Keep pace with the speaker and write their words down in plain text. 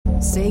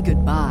Say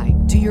goodbye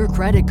to your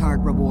credit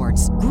card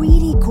rewards.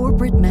 Greedy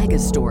corporate mega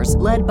stores,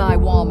 led by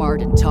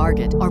Walmart and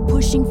Target, are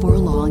pushing for a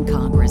law in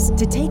Congress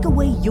to take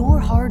away your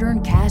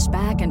hard-earned cash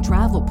back and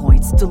travel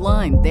points to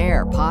line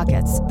their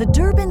pockets. The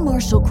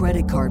Durbin-Marshall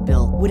credit card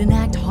bill would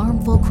enact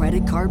harmful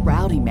credit card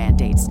routing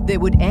mandates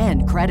that would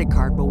end credit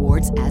card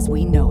rewards as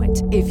we know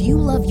it. If you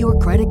love your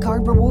credit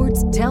card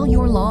rewards, tell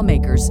your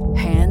lawmakers,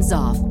 hands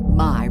off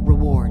my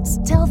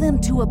rewards. Tell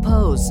them to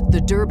oppose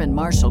the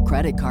Durbin-Marshall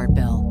credit card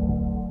bill.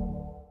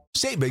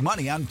 Save big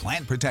money on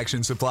plant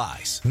protection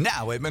supplies,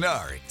 now at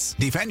Menards.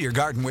 Defend your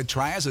garden with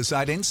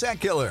Triazicide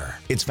Insect Killer.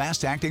 Its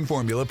fast-acting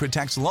formula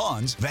protects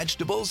lawns,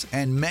 vegetables,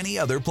 and many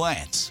other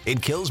plants. It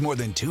kills more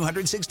than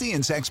 260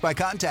 insects by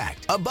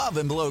contact, above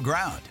and below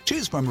ground.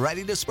 Choose from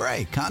ready to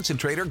spray,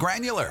 concentrate, or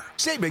granular.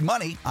 Save big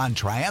money on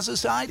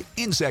Triazicide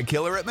Insect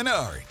Killer at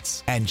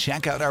Menards. And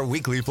check out our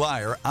weekly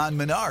flyer on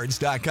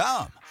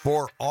Menards.com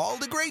for all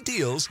the great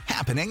deals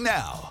happening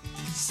now.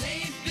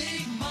 Save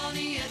big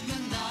money at Menards.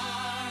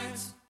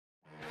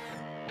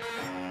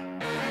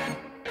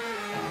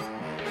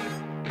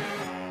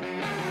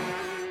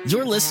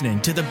 You're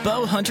listening to the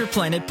Bow Hunter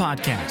Planet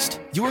podcast,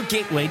 your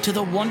gateway to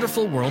the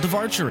wonderful world of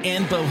archery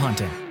and bow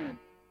hunting.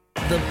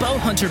 The Bow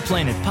Hunter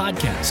Planet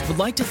podcast would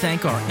like to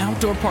thank our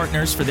outdoor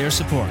partners for their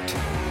support.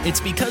 It's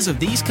because of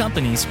these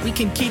companies we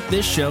can keep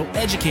this show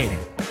educating,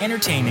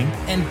 entertaining,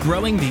 and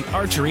growing the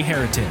archery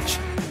heritage.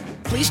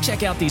 Please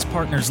check out these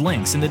partners'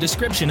 links in the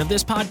description of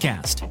this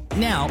podcast.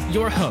 Now,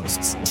 your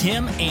hosts,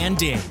 Tim and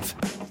Dave.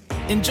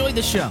 Enjoy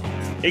the show.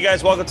 Hey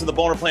guys, welcome to the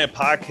Bow Hunter Planet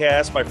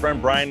podcast. My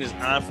friend Brian is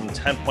on from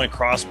 10 Point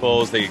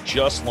Crossbows. They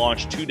just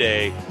launched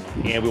today,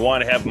 and we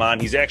want to have him on.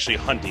 He's actually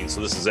hunting,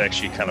 so this is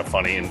actually kind of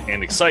funny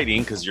and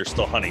exciting because you're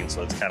still hunting,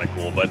 so it's kind of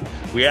cool. But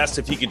we asked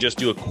if he could just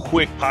do a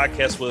quick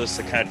podcast with us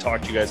to kind of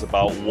talk to you guys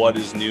about what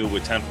is new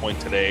with 10 Point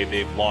today.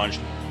 They've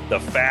launched the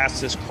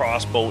fastest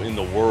crossbow in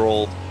the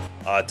world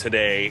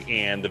today,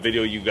 and the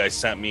video you guys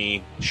sent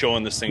me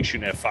showing this thing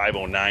shooting at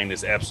 509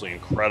 is absolutely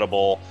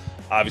incredible.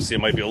 Obviously, it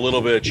might be a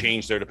little bit of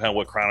change there, depending on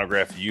what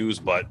chronograph you use,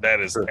 but that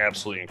is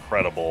absolutely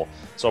incredible.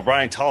 So,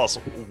 Brian, tell us,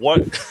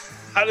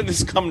 how did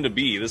this come to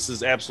be? This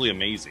is absolutely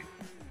amazing.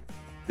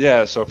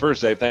 Yeah, so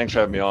first, Dave, thanks for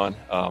having me on.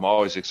 I'm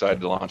always excited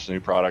to launch a new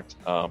product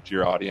to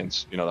your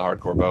audience, the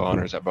hardcore bow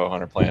hunters at Bow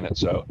Hunter Planet.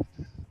 So,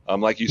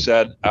 like you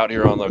said, out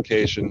here on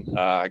location,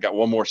 I got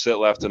one more sit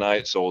left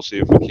tonight, so we'll see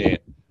if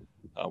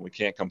we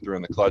can't come through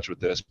in the clutch with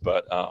this.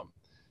 But,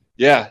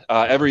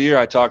 every year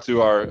I talk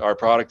to our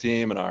product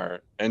team and our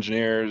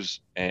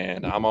engineers,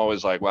 and I'm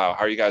always like, wow,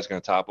 how are you guys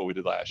going to top what we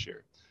did last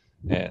year?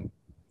 And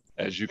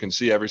as you can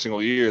see, every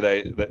single year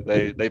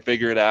they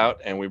figure it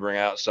out, and we bring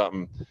out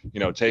something,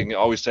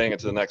 always taking it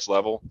to the next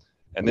level.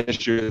 And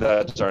this year,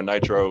 that's our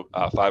Nitro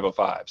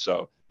 505.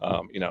 So,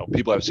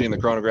 people have seen the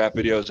chronograph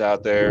videos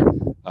out there.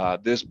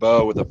 This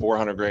bow with a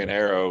 400 grain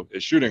arrow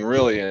is shooting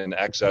really in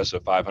excess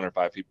of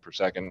 505 feet per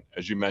second.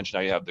 As you mentioned,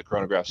 now you have the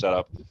chronograph set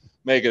up,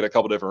 make it a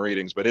couple different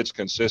readings, but it's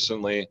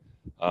consistently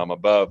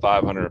above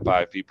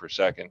 505 feet per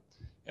second.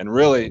 And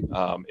really,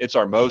 it's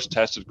our most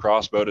tested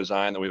crossbow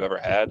design that we've ever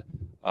had.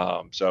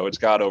 So it's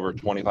got over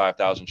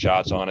 25,000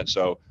 shots on it.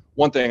 So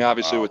one thing,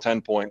 obviously, with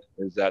 10 Point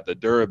is that the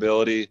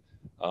durability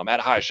at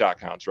high shot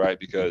counts, right?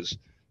 Because,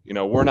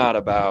 we're not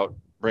about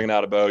bringing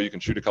out a bow. You can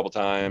shoot a couple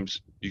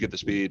times, you get the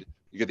speed,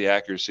 you get the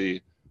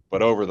accuracy,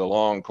 but over the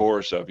long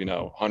course of,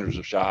 hundreds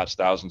of shots,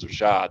 thousands of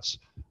shots,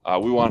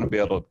 we want to be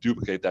able to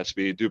duplicate that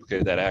speed,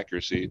 duplicate that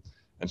accuracy.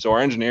 And so our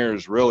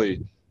engineers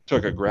really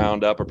took a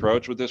ground up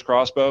approach with this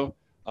crossbow.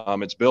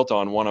 It's built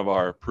on one of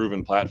our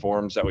proven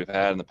platforms that we've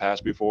had in the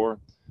past before,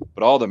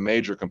 but all the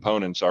major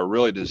components are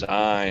really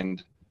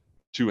designed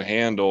to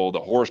handle the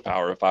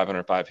horsepower of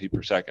 505 feet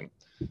per second.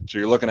 So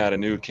you're looking at a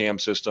new cam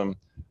system.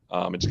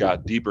 It's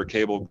got deeper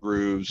cable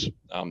grooves.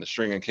 The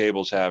string and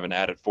cables have an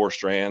added 4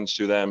 strands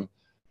to them.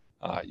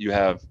 You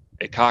have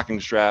a cocking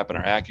strap in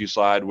our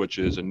AccuSlide, which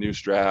is a new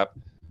strap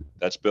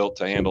that's built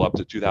to handle up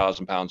to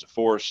 2,000 pounds of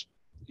force.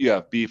 You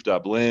have beefed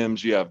up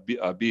limbs. You have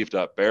a beefed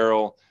up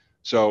barrel.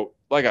 So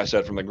like I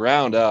said, from the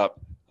ground up,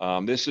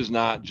 this is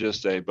not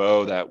just a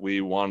bow that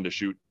we wanted to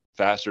shoot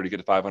faster to get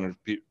to 500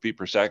 feet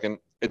per second.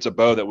 It's a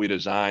bow that we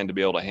designed to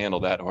be able to handle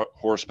that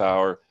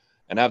horsepower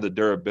and have the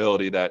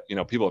durability that,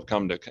 people have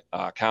come to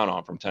count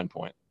on from 10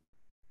 Point.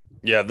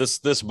 Yeah, this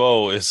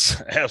bow is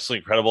absolutely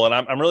incredible. And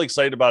I'm really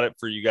excited about it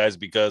for you guys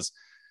because,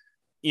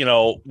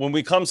 when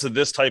we come to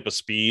this type of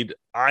speed,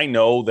 I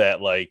know that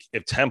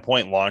if 10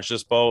 Point launched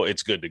this bow,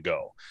 it's good to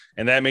go.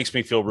 And that makes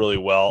me feel really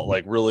well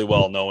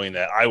knowing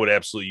that I would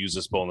absolutely use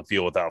this bow in the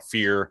field without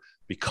fear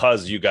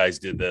because you guys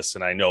did this.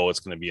 And I know it's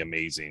going to be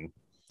amazing.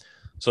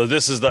 So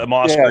this is the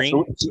Moss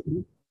green.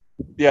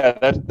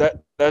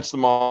 That's the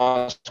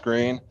Moss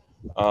green.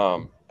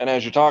 And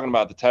as you're talking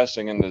about the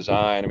testing and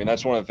design,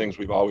 that's one of the things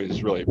we've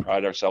always really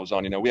prided ourselves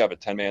on. We have a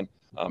 10-man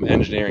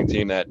engineering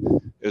team that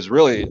is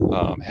really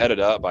headed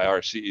up by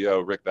our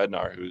CEO, Rick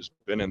Bednar, who's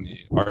been in the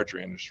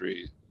archery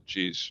industry.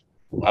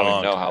 I don't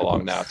even know how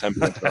long now. 10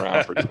 Point's been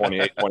around for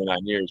 28, 29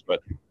 years.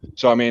 But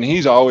so,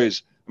 he's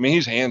always I mean,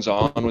 he's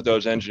hands-on with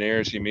those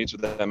engineers. He meets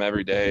with them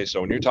every day.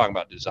 So when you're talking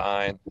about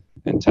design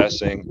and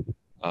testing,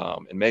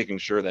 and making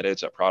sure that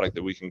it's a product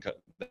that we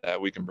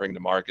can bring to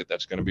market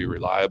that's going to be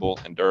reliable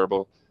and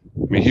durable,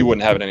 I mean, he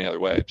wouldn't have it any other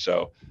way.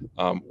 So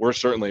we're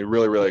certainly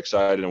really, really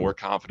excited, and we're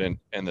confident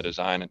in the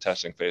design and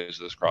testing phase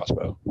of this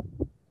crossbow.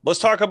 Let's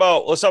talk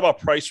about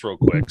price real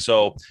quick.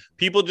 So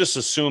people just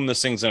assume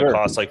this thing's going to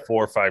cost like $4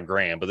 or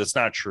 $5 but that's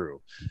not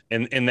true.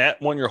 And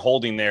that one you're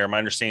holding there, my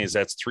understanding is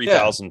that's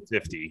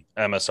 $3,050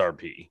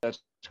 MSRP. That's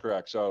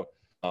correct. So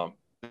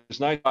this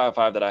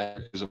 955 that I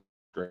have is a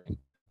green.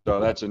 So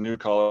that's a new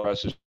color.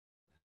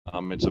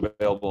 It's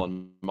available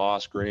in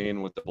moss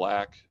green with the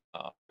black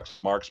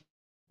marks,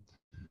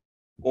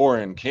 or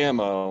in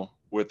camo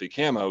with the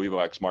camo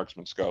Evo X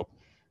Marksman scope.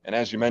 And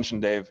as you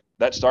mentioned, Dave,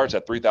 that starts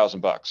at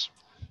 $3,000.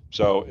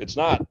 So it's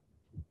not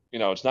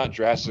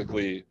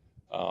drastically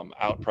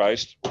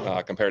outpriced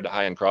compared to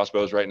high-end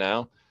crossbows right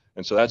now.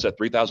 And so that's at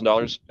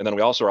 $3,000. And then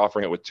we also are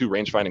offering it with 2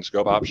 range-finding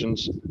scope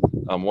options.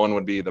 One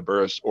would be the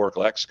Burris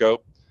Oracle X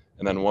scope,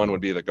 and then one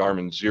would be the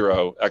Garmin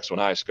Xero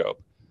X1i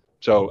scope.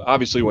 So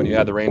obviously when you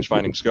add the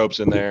range-finding scopes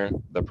in there,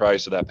 the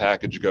price of that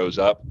package goes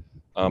up.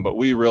 But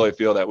we really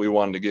feel that we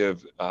wanted to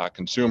give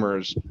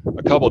consumers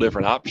a couple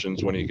different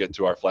options when you get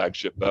to our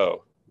flagship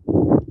bow.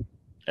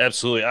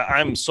 Absolutely.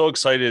 I'm so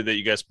excited that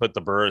you guys put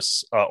the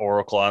Burris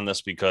Oracle on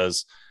this,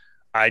 because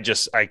I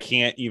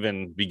can't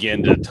even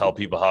begin to tell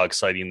people how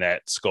exciting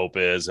that scope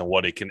is and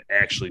what it can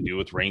actually do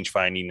with range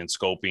finding and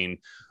scoping.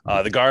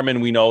 The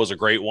Garmin we know is a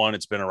great one.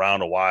 It's been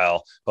around a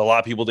while, but a lot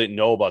of people didn't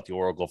know about the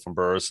Oracle from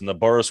Burris, and the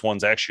Burris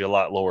one's actually a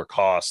lot lower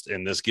cost.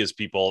 And this gives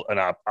people an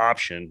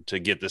option to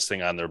get this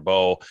thing on their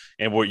bow.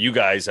 And what you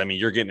guys, I mean,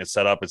 you're getting it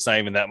set up. It's not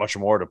even that much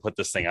more to put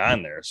this thing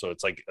on there. So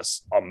it's like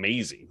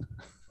amazing.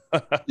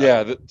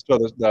 Yeah. So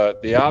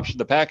the option,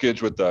 the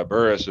package with the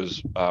Burris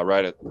is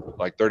right at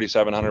like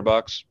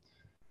 $3,700.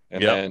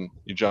 And then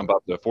you jump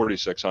up to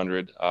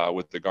 $4,600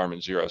 with the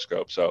Garmin Xero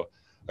scope. So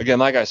again,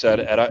 like I said,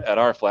 at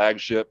our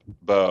flagship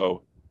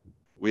bow,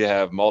 we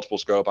have multiple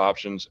scope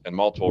options and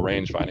multiple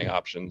range finding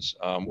options,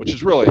 which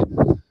is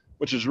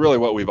really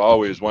what we've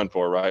always went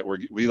for, right?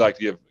 We like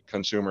to give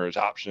consumers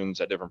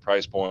options at different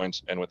price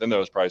points, and within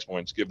those price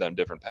points, give them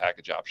different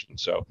package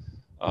options. So,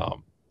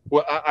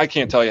 well, I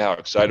can't tell you how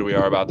excited we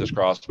are about this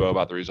crossbow,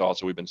 about the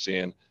results that we've been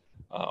seeing.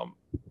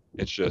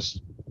 It's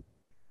just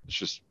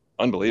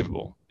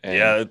unbelievable.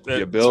 And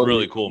it's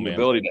really cool, man. The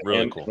ability to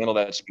really handle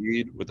that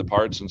speed with the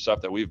parts and stuff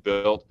that we've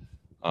built.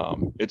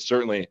 It's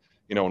certainly,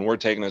 when we're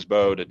taking this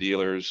bow to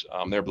dealers,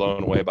 they're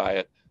blown away by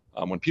it.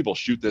 When people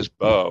shoot this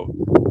bow,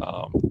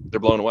 they're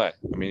blown away.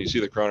 I mean, you see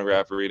the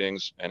chronograph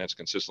readings, and it's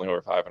consistently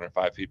over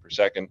 505 feet per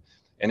second.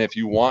 And if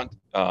you want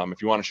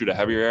to shoot a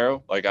heavier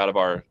arrow, like out of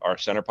our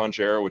center punch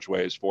arrow, which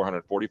weighs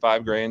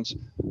 445 grains,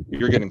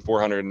 you're getting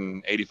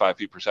 485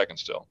 feet per second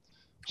still.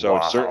 So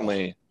It's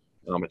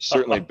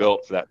certainly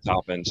built for that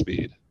top end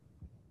speed.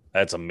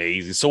 That's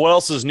amazing. So what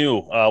else is new?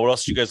 What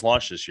else did you guys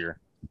launch this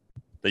year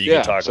that you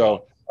can talk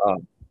about?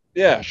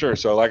 Yeah, sure.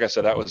 So like I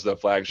said, that was the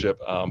flagship.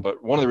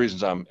 But one of the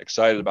reasons I'm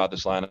excited about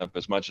this lineup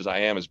as much as I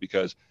am is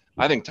because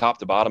I think top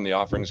to bottom, the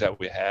offerings that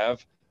we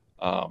have,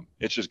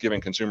 it's just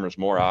giving consumers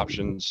more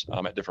options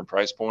at different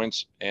price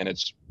points. And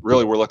it's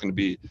really, we're looking to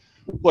be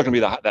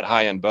that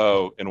high end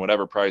bow in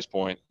whatever price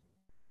point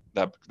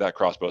that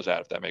crossbow's at,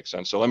 if that makes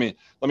sense. So let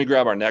me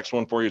grab our next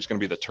one for you. It's going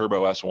to be the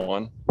Turbo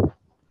S1.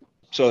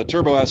 So the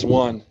Turbo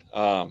S1,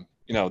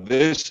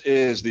 this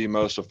is the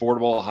most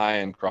affordable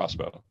high-end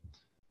crossbow.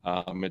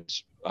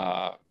 It's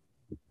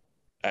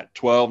at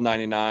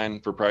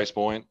 $12.99 for price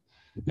point.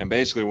 And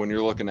basically when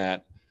you're looking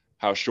at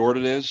how short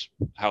it is,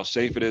 how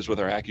safe it is with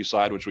our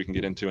AccuSlide, which we can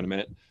get into in a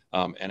minute,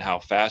 and how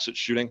fast it's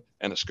shooting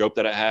and the scope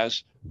that it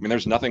has, I mean,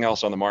 there's nothing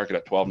else on the market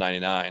at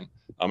 $12.99.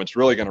 It's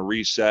really going to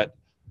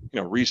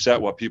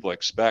reset what people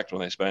expect when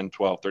they spend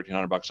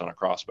 $1,300 on a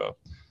crossbow.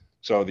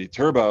 So the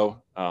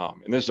Turbo,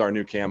 and this is our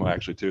new camo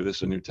actually too. This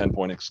is a new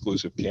 10-point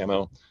exclusive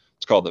camo.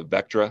 It's called the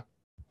Vectra.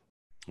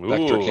 Ooh,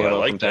 Vectra camo, I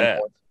like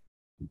that.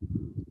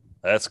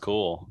 That's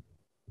cool.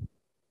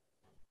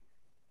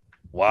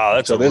 Wow,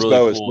 that's a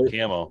really cool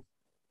camo.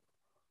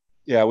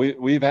 Yeah,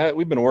 we've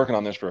been working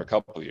on this for a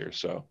couple of years.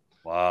 So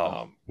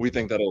wow, we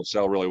think that it'll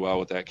sell really well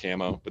with that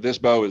camo. But this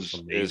bow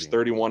is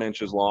 31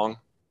 inches long.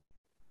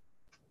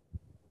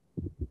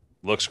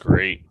 Looks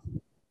great.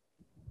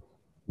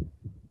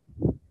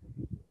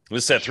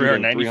 This is at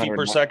 390 feet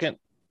per second?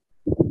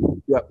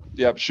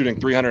 Yep. Shooting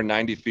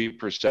 390 feet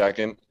per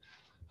second.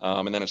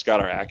 And then it's got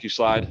our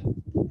AccuSlide.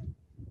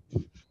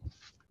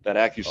 That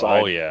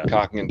AccuSlide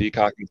cocking and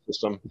decocking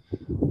system.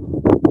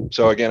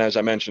 So again, as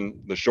I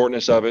mentioned, the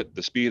shortness of it,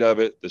 the speed of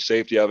it, the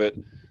safety of it.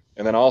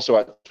 And then also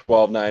at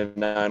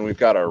 $12.99, we've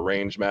got our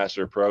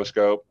Rangemaster Pro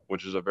scope,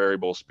 which is a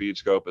variable speed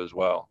scope as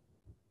well.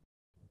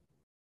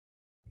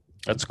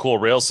 That's a cool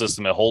rail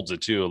system that holds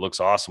it too. It looks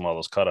awesome, all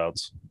those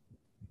cutouts.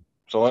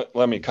 So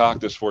let me cock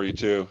this for you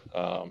too,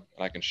 and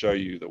I can show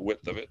you the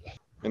width of it.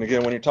 And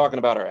again, when you're talking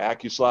about our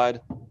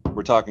AccuSlide,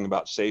 we're talking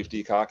about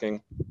safety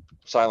cocking,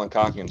 silent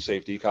cocking and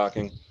safety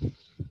cocking.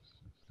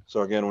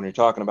 So again, when you're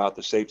talking about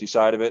the safety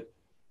side of it,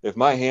 if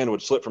my hand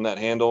would slip from that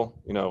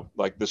handle,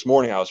 like this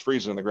morning I was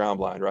freezing in the ground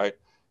blind, right?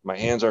 My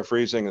hands are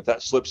freezing. If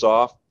that slips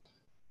off,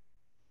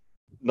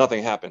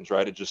 nothing happens,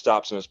 right? It just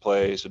stops in its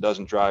place. It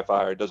doesn't dry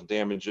fire. It doesn't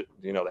damage it.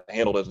 The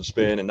handle doesn't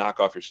spin and knock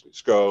off your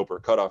scope or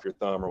cut off your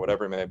thumb or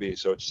whatever it may be.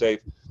 So it's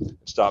safe.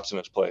 It stops in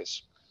its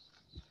place.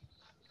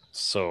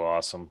 So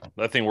awesome.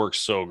 That thing works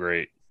so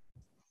great.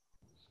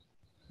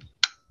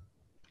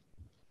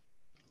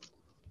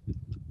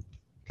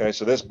 Okay,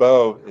 so this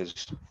bow is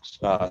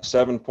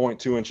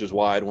 7.2 inches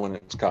wide when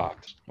it's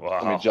cocked.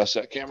 Wow. Let me adjust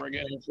that camera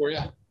again for you.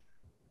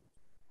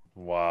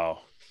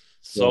 Wow.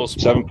 So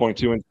small.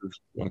 7.2 inches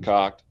when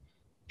cocked,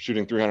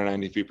 shooting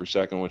 390 feet per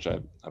second, which I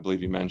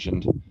believe you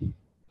mentioned.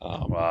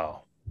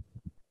 Wow.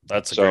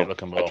 That's a great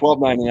looking bow. At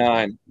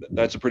 $12.99,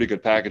 that's a pretty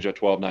good package at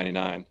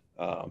 $12.99.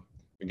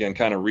 Again,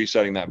 kind of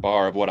resetting that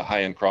bar of what a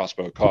high-end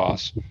crossbow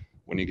costs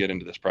when you get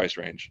into this price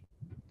range.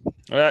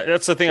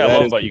 That's the thing I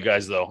love about you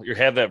guys, though. You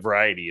have that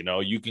variety.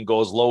 You can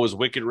go as low as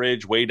Wicked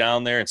Ridge, way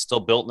down there, and still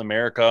built in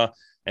America.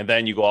 And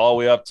then you go all the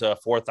way up to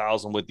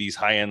 4,000 with these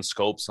high-end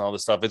scopes and all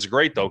this stuff. It's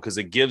great, though, because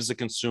it gives the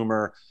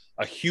consumer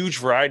a huge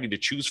variety to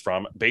choose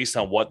from based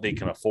on what they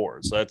can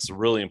afford. So that's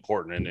really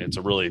important, and it's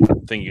a really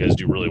thing you guys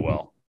do really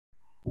well.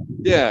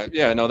 Yeah,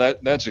 no,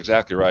 that's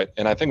exactly right.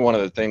 And I think one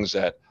of the things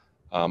that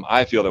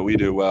I feel that we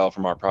do well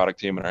from our product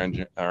team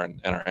and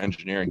our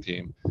engineering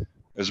team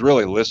is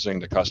really listening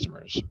to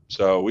customers.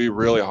 So we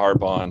really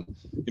harp on,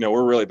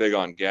 we're really big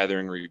on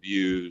gathering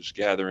reviews,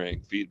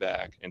 gathering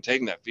feedback, and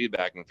taking that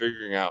feedback and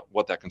figuring out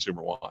what that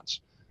consumer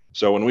wants.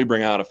 So when we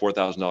bring out a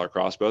 $4,000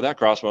 crossbow, that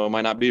crossbow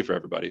might not be for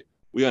everybody.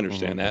 We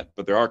understand that,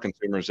 but there are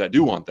consumers that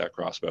do want that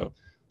crossbow.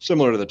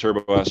 Similar to the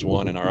Turbo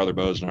S1 and our other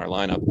bows in our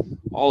lineup,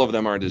 all of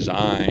them are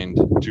designed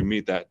to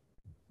meet that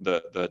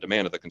the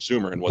demand of the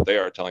consumer and what they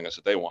are telling us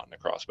that they want in a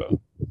crossbow.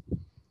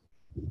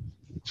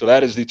 So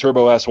that is the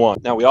Turbo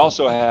S1. Now we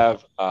also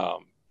have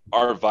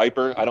our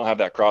Viper. I don't have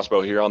that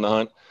crossbow here on the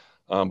hunt,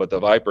 but the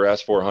Viper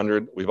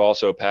S400, we've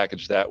also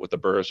packaged that with the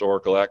Burris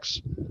Oracle X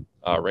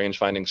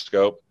range-finding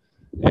scope.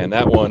 And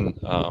that one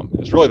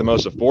is really the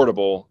most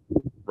affordable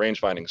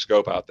range-finding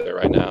scope out there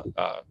right now,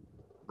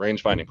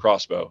 range-finding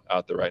crossbow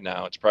out there right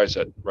now. It's priced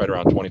at right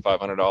around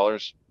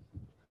 $2,500.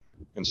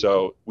 And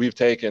so we've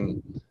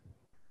taken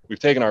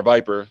our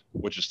Viper,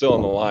 which is still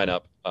in the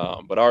lineup,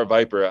 but our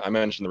Viper, I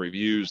mentioned the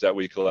reviews that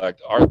we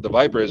collect. The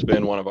Viper has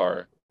been one of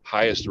our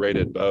highest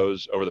rated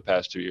bows over the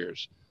past 2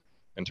 years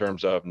in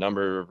terms of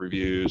number of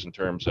reviews, in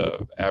terms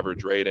of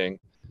average rating.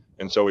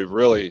 And so we've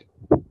really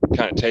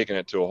kind of taken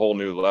it to a whole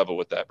new level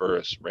with that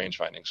Burris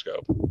range-finding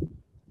scope.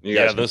 You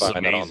guys can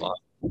find that online.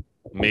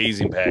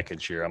 Amazing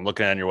package here. I'm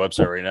looking on your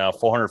website right now.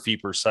 400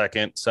 feet per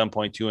second,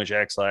 7.2-inch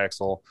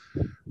axle.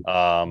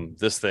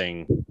 This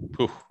thing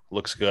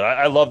looks good.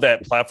 I love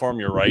that platform.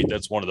 You're right.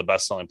 That's one of the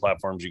best-selling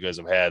platforms you guys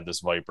have had, this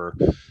Viper.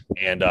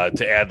 And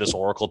to add this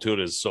Oracle to it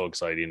is so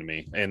exciting to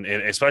me. And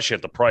especially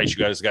at the price,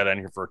 you guys got it in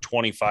here for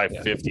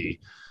 $2,550.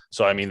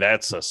 So, I mean,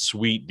 that's a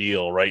sweet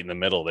deal right in the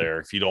middle there.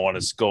 If you don't want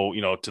to go,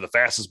 to the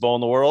fastest bow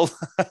in the world,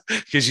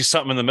 gives you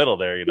something in the middle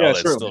there,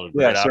 that's still a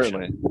great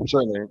option.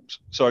 Certainly.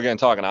 So again,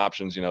 talking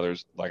options,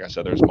 there's, like I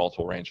said, there's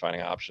multiple range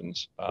finding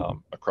options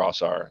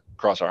across our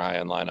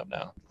high-end lineup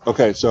now.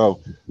 Okay.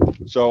 So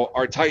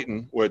our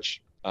Titan,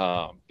 which,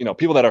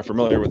 people that are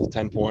familiar with the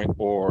 10-point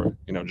or,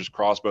 just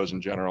crossbows in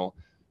general,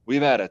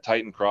 we've had a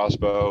Titan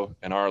crossbow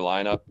in our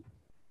lineup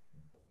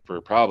for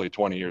probably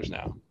 20 years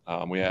now.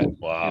 We had,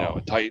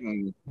 a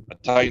Titan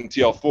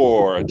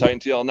TL4, a Titan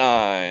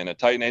TL9, a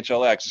Titan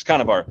HLX. It's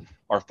kind of our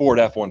Ford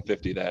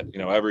F-150 that,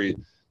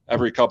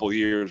 every couple of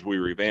years we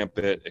revamp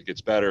it. It gets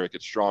better, it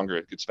gets stronger,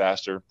 it gets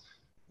faster.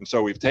 And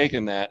so we've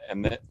taken that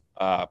and then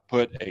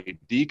put a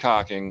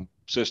decocking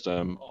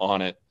system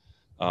on it,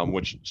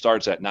 which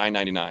starts at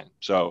 $999.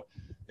 So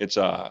it's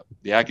the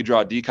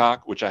AccuDraw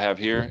decock, which I have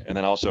here, and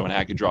then also an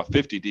AccuDraw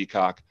 50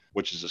 decock,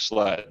 which is a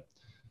sled.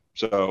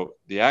 So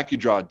the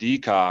AccuDraw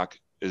decock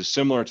is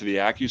similar to the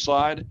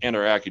AccuSlide and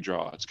our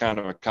AccuDraw. It's kind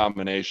of a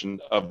combination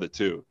of the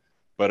two,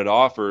 but it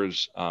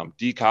offers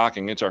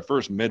decocking. It's our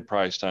first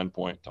mid-price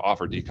 10-point to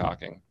offer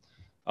decocking.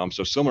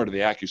 So similar to the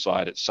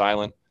AccuSlide, it's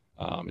silent,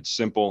 it's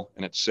simple,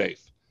 and it's safe.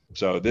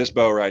 So this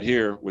bow right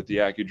here with the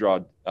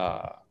AccuDraw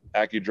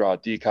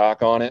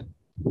decock on it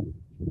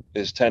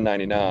is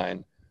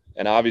 $10.99.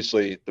 And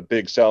obviously the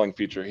big selling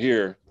feature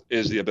here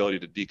is the ability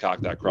to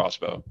decock that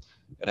crossbow.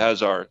 It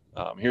has our,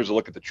 here's a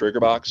look at the trigger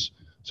box.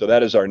 So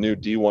that is our new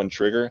D1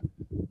 trigger,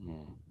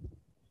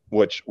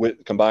 which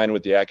combined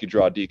with the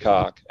AccuDraw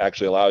decock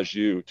actually allows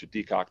you to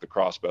decock the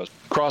crossbows.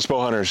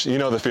 Crossbow hunters, you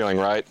know the feeling,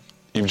 right?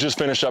 You've just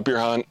finished up your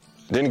hunt,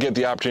 didn't get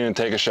the opportunity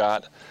to take a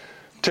shot.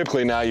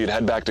 Typically now you'd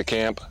head back to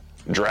camp,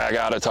 drag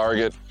out a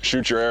target,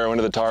 shoot your arrow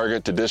into the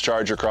target to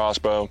discharge your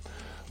crossbow,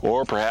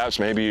 or perhaps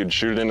maybe you'd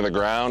shoot it into the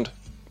ground,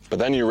 but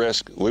then you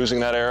risk losing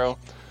that arrow,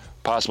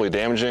 possibly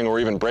damaging or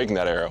even breaking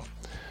that arrow.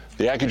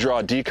 The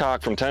AccuDraw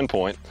decock from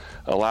 10-point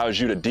allows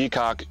you to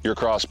decock your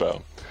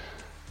crossbow.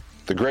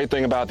 The great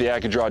thing about the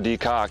AccuDraw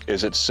decock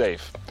is it's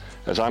safe.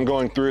 As I'm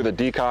going through the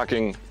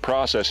decocking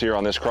process here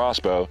on this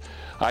crossbow,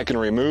 I can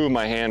remove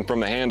my hand from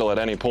the handle at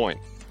any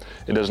point.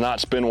 It does not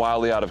spin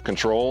wildly out of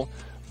control,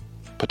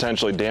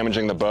 potentially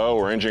damaging the bow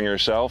or injuring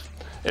yourself.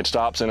 It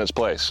stops in its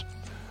place.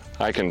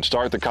 I can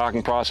start the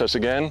cocking process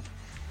again.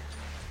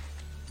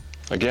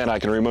 Again, I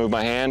can remove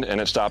my hand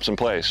and it stops in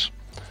place.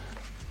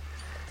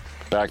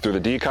 Back through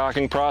the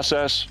decocking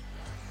process,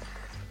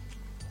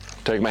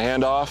 take my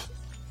hand off,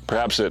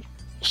 perhaps it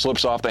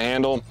slips off the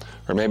handle,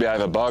 or maybe I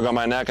have a bug on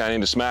my neck I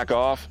need to smack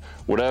off.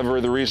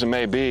 Whatever the reason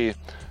may be,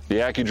 the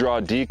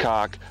AccuDraw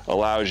decock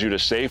allows you to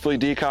safely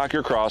decock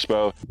your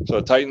crossbow. So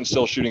the Titan's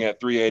still shooting at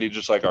 380,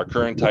 just like our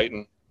current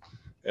Titan.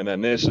 And then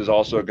this is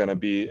also going to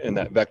be in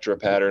that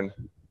Vectra pattern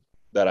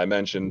that I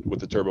mentioned with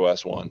the Turbo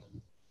S1.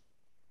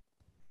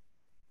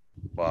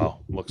 Wow,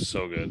 looks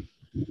so good.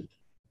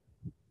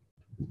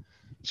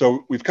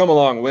 So we've come a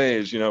long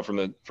ways, you know, from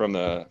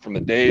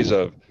the days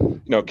of,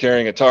 you know,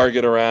 carrying a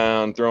target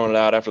around, throwing it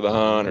out after the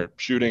hunt, or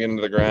shooting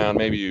into the ground.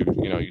 Maybe you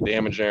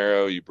damage an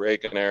arrow, you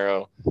break an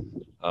arrow.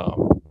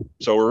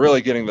 So we're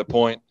really getting to the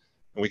point,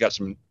 and we got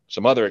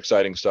some other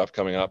exciting stuff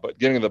coming up. But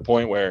getting to the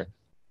point where,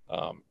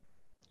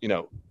 you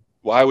know,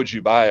 why would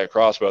you buy a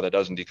crossbow that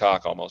doesn't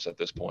decock almost at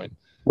this point?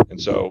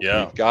 And so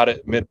we've got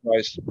it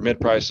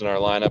mid-price in our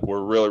lineup.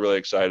 We're really, really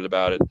excited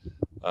about it.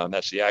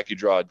 That's the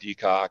AccuDraw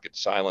decock.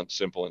 It's silent,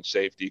 simple, and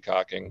safe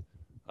decocking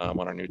on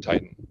our new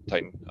Titan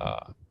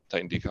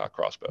decock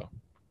crossbow.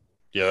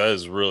 Yeah, that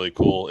is really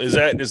cool. Is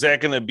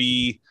that going to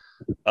be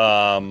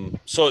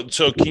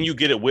so can you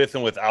get it with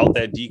and without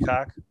that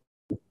decock?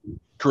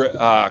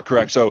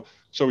 Correct. So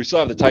we still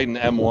have the Titan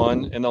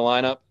M1 in the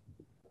lineup,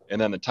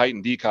 and then the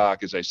Titan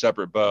decock is a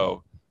separate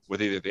bow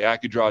with either the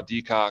AccuDraw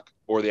decock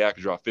or the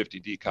AccuDraw 50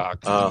 decock.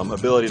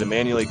 Ability to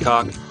manually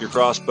cock your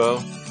crossbow,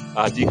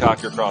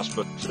 decock your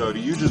crossbow. So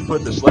you just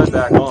put the sled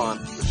back on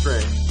the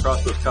string,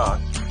 crossbow's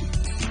cocked.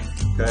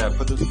 Okay, I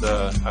put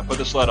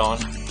the sled on,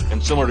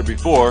 and similar to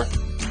before,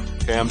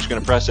 okay, I'm just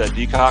going to press that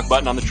decock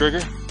button on the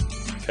trigger.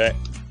 Okay.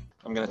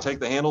 I'm going to take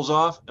the handles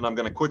off, and I'm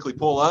going to quickly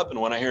pull up,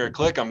 and when I hear a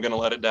click, I'm going to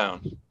let it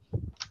down.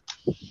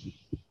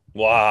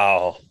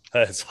 Wow,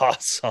 that's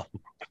awesome.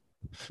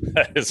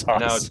 That is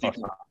awesome. Now it's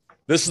decocked.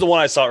 This is the one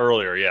I saw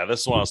earlier. Yeah,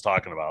 this is the one I was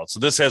talking about. So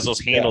this has those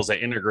handles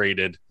that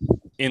integrated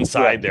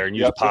inside there, and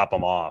you just pop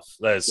them off.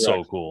 That is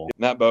so cool.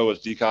 And that bow was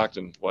decocked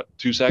in,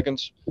 2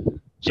 seconds?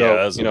 So,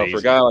 amazing. For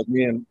a guy like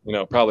me and,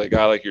 probably a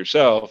guy like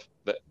yourself,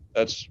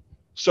 that's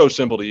so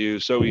simple to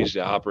use, so easy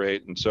to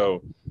operate, and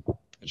so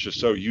it's just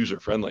so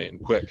user-friendly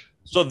and quick.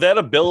 So that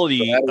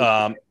ability,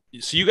 so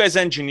you guys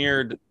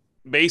engineered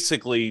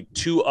basically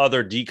 2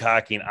 other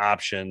decocking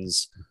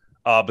options,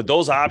 but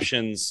those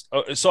options,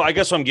 so I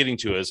guess what I'm getting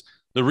to is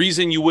the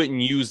reason you wouldn't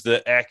use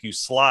the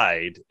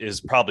AccuSlide is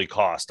probably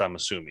cost, I'm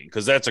assuming,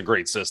 because that's a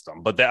great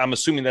system, but I'm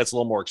assuming that's a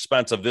little more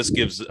expensive. This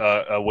gives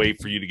a way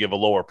for you to give a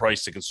lower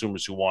price to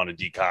consumers who want to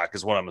decock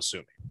is what I'm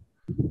assuming.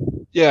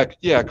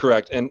 Yeah,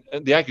 correct. And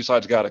the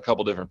AccuSlide's got a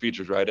couple different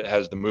features, right? It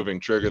has the moving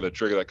trigger, the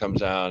trigger that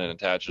comes down and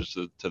attaches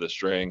to the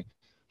string.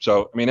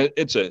 So, I mean,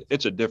 it's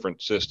a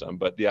different system,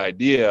 but the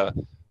idea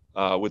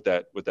with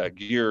that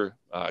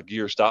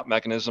gear stop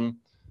mechanism,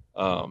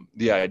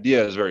 the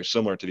idea is very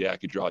similar to the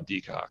AccuDraw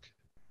decock.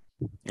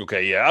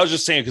 Okay, yeah, I was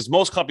just saying because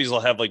most companies will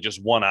have like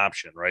just one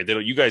option, right?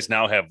 You guys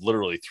now have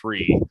literally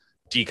 3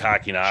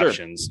 decocking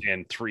options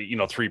and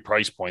 3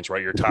 price points,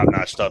 right? Your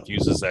top-notch stuff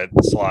uses that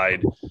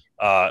slide,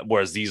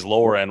 whereas these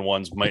lower-end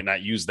ones might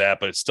not use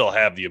that, but it still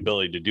have the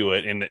ability to do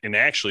it. And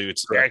actually,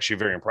 it's actually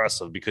very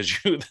impressive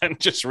because you then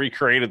just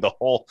recreated the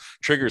whole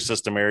trigger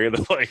system area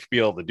to like be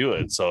able to do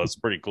it. So it's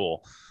pretty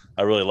cool.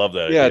 I really love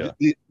that. Yeah,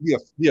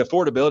 the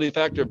affordability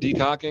factor of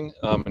decocking,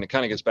 and it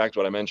kind of gets back to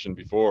what I mentioned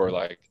before,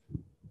 like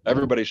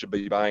everybody should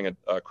be buying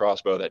a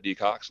crossbow that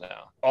decocks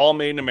now. All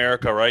made in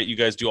America, right? You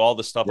guys do all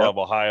the stuff out of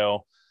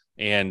Ohio.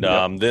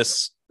 And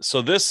this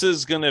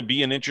is going to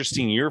be an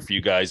interesting year for you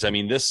guys. I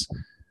mean, this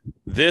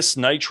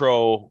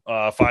Nitro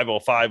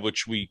 505,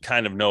 which we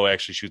kind of know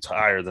actually shoots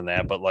higher than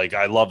that, but like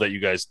I love that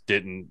you guys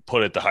didn't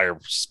put it to higher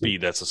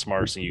speed. That's the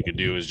smartest thing you could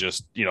do is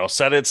just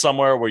set it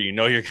somewhere where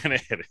you're going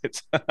to hit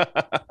it.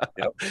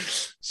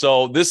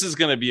 So this is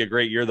going to be a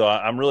great year, though.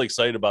 I'm really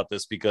excited about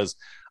this because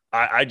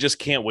I just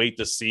can't wait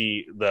to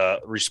see the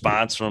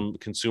response from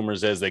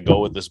consumers as they go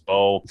with this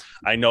bow.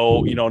 I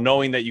know,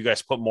 knowing that you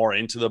guys put more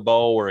into the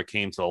bow where it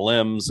came to the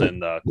limbs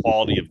and the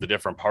quality of the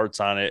different parts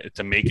on it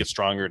to make it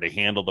stronger, to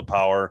handle the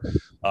power.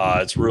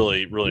 It's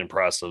really, really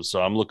impressive.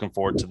 So I'm looking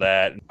forward to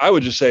that. I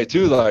would just say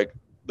too, like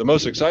the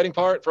most exciting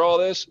part for all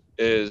this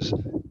is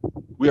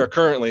we are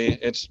currently,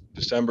 it's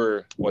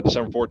December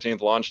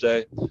 14th launch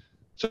day.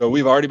 So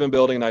we've already been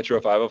building Nitro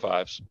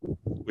 505s.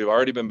 We've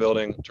already been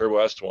building Turbo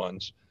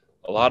S1s.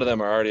 A lot of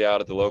them are already out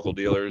at the local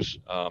dealers,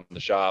 the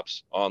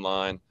shops,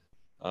 online.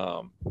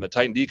 The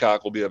Titan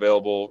decock will be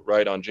available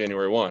right on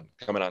January 1,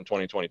 coming out in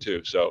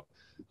 2022. So,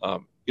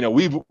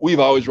 we've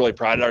always really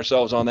prided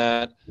ourselves on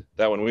that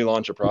when we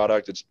launch a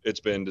product, it's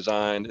been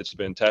designed, it's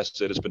been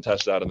tested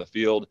out in the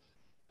field,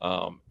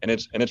 and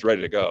it's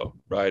ready to go,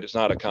 right? It's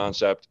not a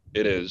concept.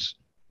 It is,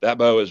 that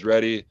bow is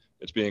ready.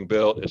 It's being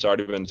built. It's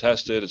already been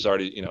tested. It's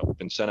already,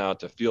 been sent out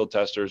to field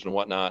testers and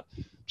whatnot.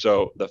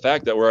 So the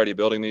fact that we're already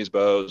building these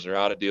bows, they're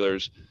out at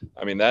dealers,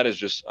 I mean, that is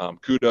just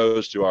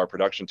kudos to our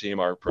production team,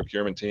 our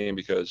procurement team,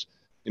 because,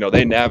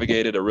 they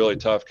navigated a really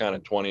tough kind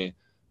of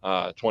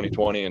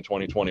 2020 and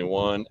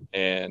 2021.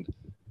 And,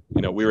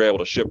 we were able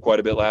to ship quite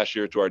a bit last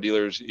year to our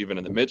dealers, even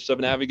in the midst of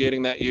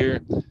navigating that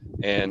year.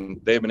 And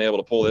they've been able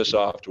to pull this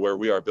off to where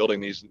we are building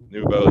these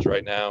new bows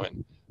right now.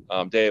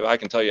 And Dave, I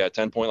can tell you at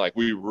 10 Point, like,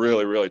 we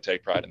really, really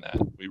take pride in that.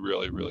 We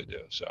really, really do.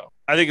 So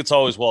I think it's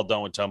always well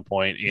done with 10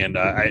 Point. And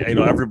I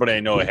know everybody I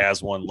know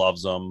has one,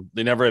 loves them.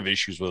 They never have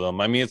issues with them.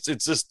 I mean,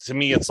 it's just, to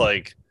me, it's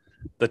like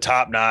the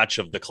top notch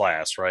of the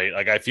class, right?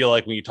 Like, I feel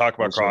like when you talk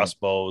about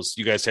crossbows,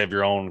 you guys have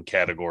your own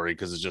category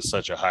because it's just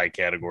such a high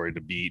category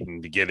to beat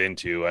and to get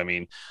into. I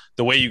mean,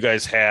 the way you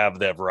guys have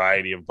that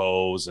variety of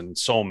bows and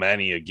so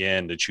many,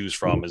 again, to choose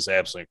from is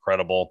absolutely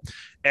incredible.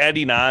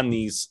 Adding on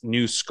these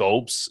new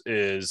scopes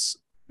is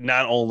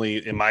not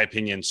only, in my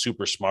opinion,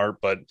 super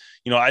smart, but,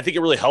 I think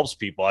it really helps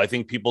people. I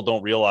think people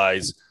don't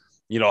realize,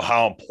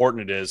 how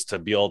important it is to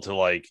be able to,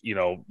 like,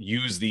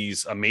 use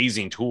these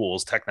amazing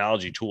tools,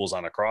 technology tools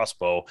on a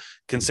crossbow,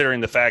 considering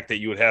the fact that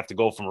you would have to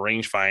go from a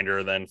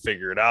rangefinder, then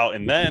figure it out.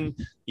 And then,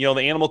 the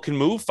animal can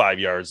move 5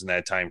 yards in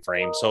that time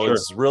frame. So Sure.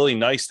 It's really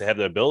nice to have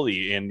the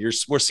ability. And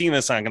we're seeing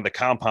this on the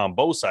compound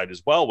bow side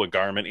as well with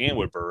Garmin and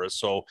with Burris.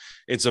 So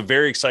it's a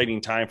very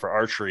exciting time for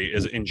archery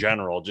in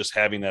general, just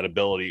having that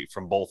ability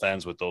from both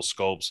ends with those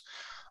scopes.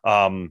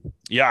 I think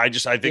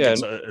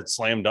it's a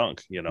slam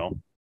dunk,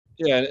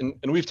 Yeah,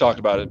 and we've talked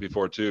about it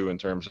before too, in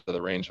terms of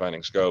the range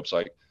finding scopes.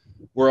 Like,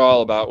 we're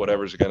all about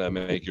whatever's going to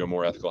make you a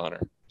more ethical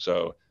hunter.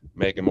 So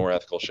make a more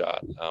ethical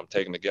shot,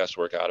 taking the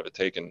guesswork out of it,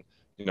 taking,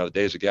 the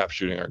days of gap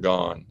shooting are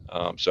gone.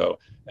 So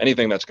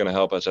anything that's going to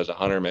help us as a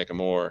hunter make a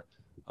more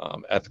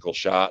ethical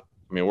shot,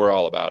 I mean, we're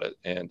all about it.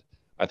 And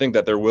I think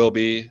that there will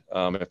be,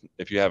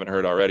 if you haven't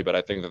heard already, but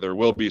I think that there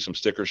will be some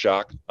sticker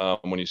shock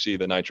when you see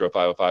the Nitro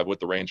 505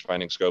 with the range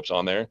finding scopes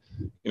on there.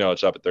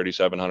 It's up at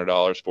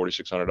 $3,700,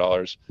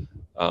 $4,600.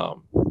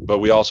 But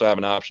we also have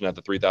an option at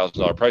the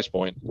 $3,000 price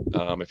point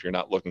if you're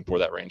not looking for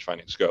that range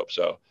finding scope.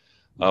 So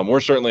we're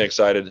certainly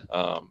excited.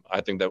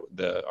 I think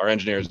that our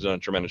engineers have done a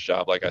tremendous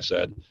job. Like I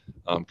said,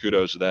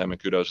 kudos to them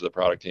and kudos to the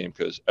product team,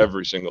 because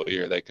every single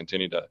year they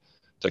continue to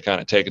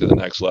kind of take it to the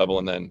next level.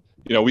 And then,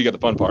 we get the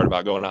fun part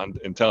about going on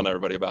and telling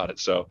everybody about it.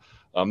 So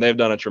they've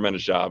done a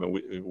tremendous job, and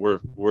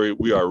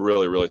we are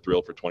really, really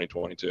thrilled for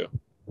 2022.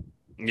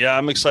 Yeah,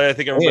 I'm excited. I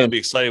think everybody will be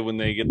excited when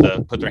they get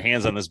to put their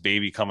hands on this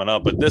baby coming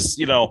up. But this,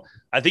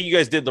 I think you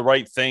guys did the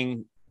right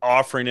thing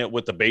offering it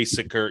with the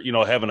basic, or,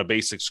 having a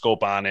basic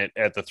scope on it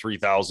at the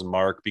 3,000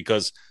 mark,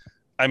 because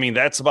I mean,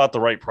 that's about the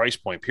right price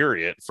point,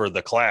 period, for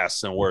the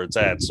class and where it's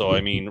at. So,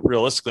 I mean,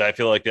 realistically, I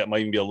feel like that might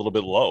even be a little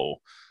bit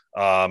low,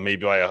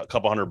 maybe by a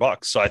couple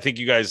 $100. So I think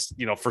you guys,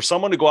 for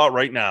someone to go out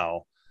right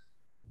now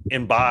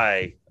and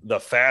buy the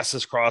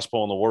fastest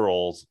crossbow in the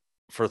world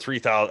for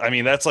 3,000, I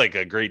mean, that's like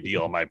a great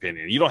deal, in my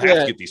opinion. You don't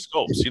have to get these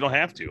scopes. You don't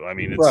have to. I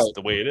mean, it's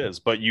the way it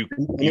is, but you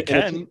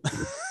can.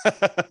 And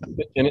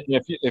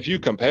if you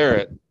compare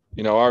it,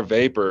 our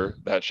Vapor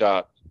that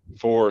shot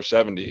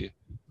 470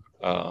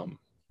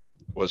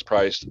 was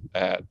priced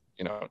at,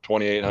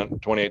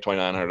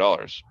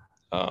 $2,900.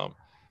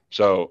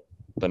 So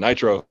the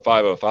Nitro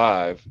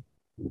 505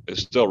 is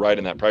still right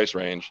in that price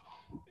range,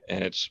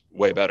 and it's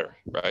way better,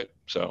 right?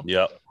 So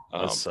yeah.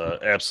 That's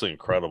absolutely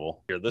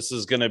incredible. Here, this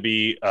is going to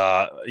be,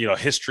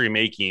 history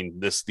making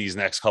these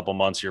next couple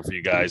months here for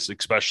you guys,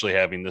 especially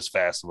having this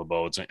fast of a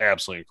bow. It's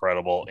absolutely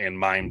incredible and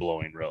mind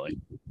blowing, really.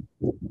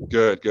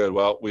 Good.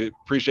 Well, we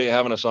appreciate you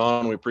having us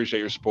on. We appreciate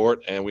your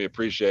support, and we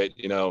appreciate,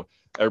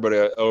 everybody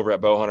over at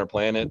Bowhunter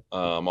Planet,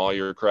 all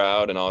your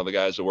crowd and all the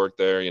guys that work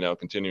there,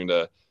 continuing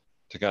to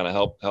kind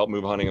of help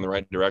move hunting in the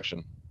right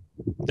direction.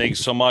 Thanks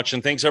so much.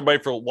 And thanks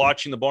everybody for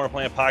watching the Bowhunter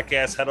Planet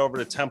podcast. Head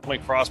over to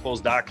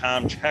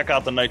 10pointcrossbows.com. Check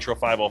out the Nitro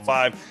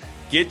 505.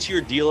 Get to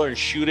your dealer and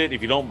shoot it.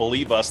 If you don't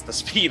believe us, the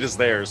speed is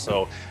there.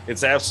 So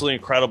it's absolutely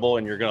incredible,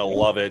 and you're going to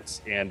love it.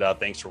 And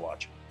thanks for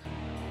watching.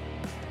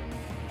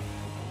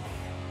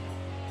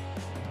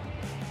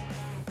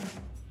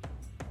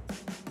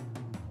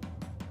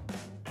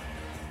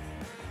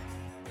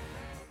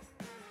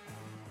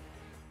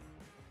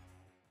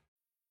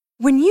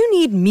 When you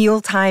need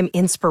mealtime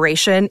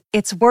inspiration,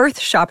 it's worth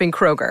shopping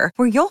Kroger,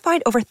 where you'll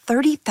find over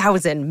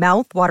 30,000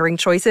 mouth-watering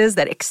choices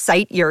that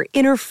excite your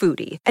inner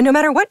foodie. And no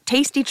matter what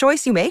tasty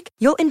choice you make,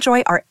 you'll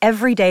enjoy our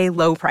everyday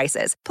low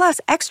prices, plus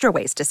extra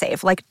ways to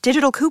save, like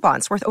digital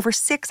coupons worth over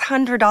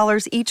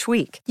 $600 each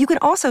week. You can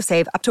also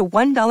save up to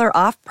 $1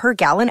 off per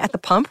gallon at the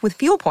pump with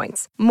fuel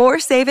points. More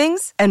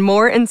savings and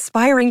more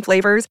inspiring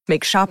flavors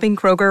make shopping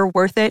Kroger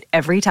worth it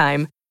every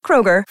time.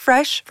 Kroger,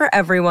 fresh for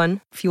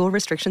everyone. Fuel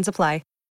restrictions apply.